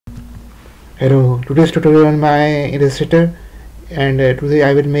Hello, today's tutorial on my illustrator, and today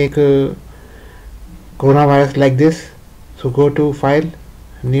I will make a coronavirus like this. So go to file,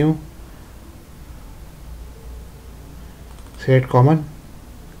 new, select common,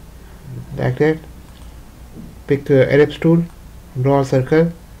 like that, pick ellipse tool, draw a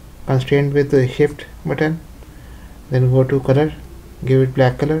circle, constraint with the shift button, then go to color, give it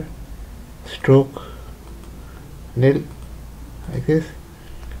black color, stroke nil, like this,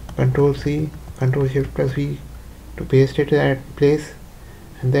 Control C, Control Shift plus V to paste it at place,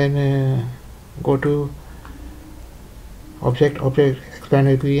 and then go to object expand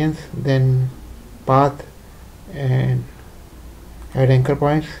appearance, then path and add anchor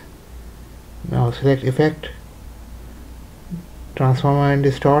points. Now select effect, transform and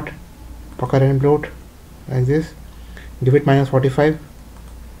distort, pucker and bloat, like this, give it -45,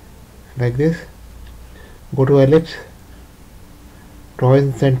 like this, go to ellipse, draw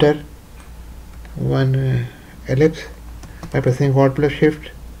in center one ellipse by pressing Alt plus Shift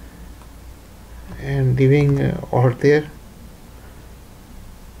and leaving Alt there,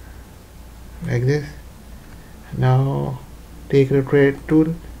 like this. Now take rotate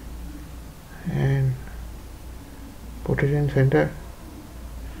tool and put it in center.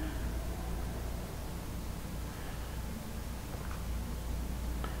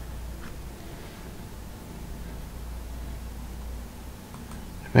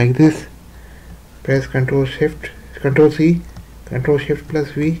 Like this. Press Control Shift, Control C, Control Shift plus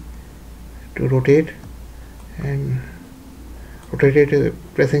V to rotate, and rotate it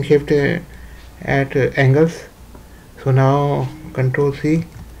pressing Shift at angles. So now Control C,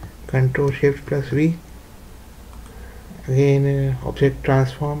 Control Shift plus V, again object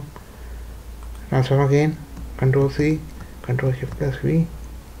transform again, Control C, Control Shift plus V,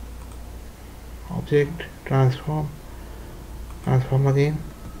 object transform again,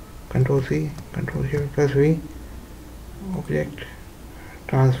 Control C, Control Shift plus V, object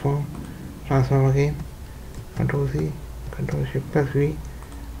transform again, Control C, Control Shift plus V,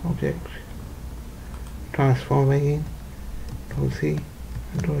 object transform again, Control C,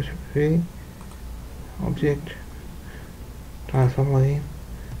 Control Shift V, object transform again,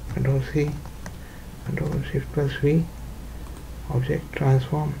 Control C, Control Shift plus V, object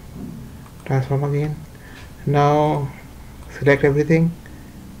transform again. Now select everything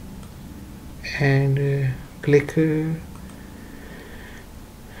and click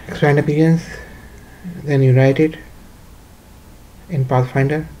expand appearance, then unite it in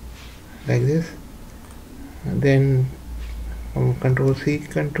Pathfinder like this, and then Control C,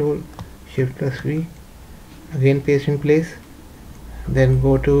 Control Shift plus V, again paste in place, then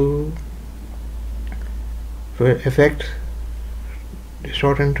go to effects,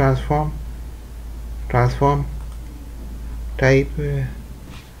 distort and transform, type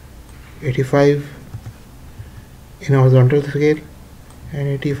 85 in horizontal scale and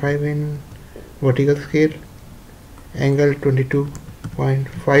 85 in vertical scale, angle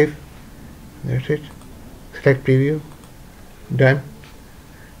 22.5, that's it. Select preview, done.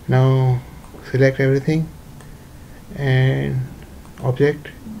 Now select everything and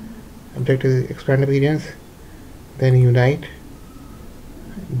object is expand appearance, then unite,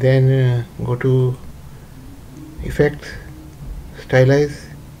 then go to effects, stylize,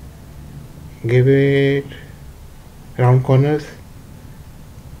 give it round corners,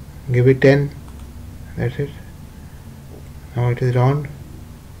 give it 10, that's it. Now it is round.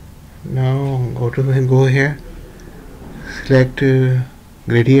 Now go here, select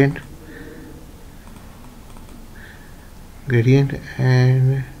gradient,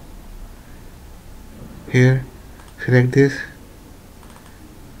 and here select this.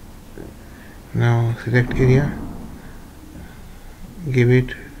 Now select area, give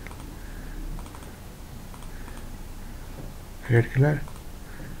it red color,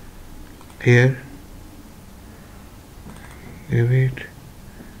 here give it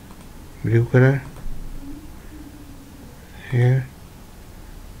blue color, here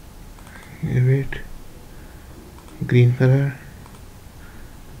give it green color,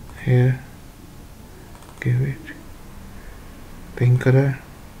 here give it pink color,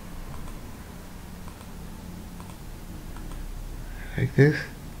 like this.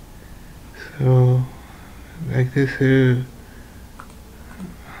 So like this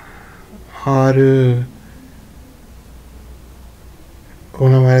our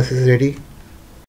coronavirus is ready.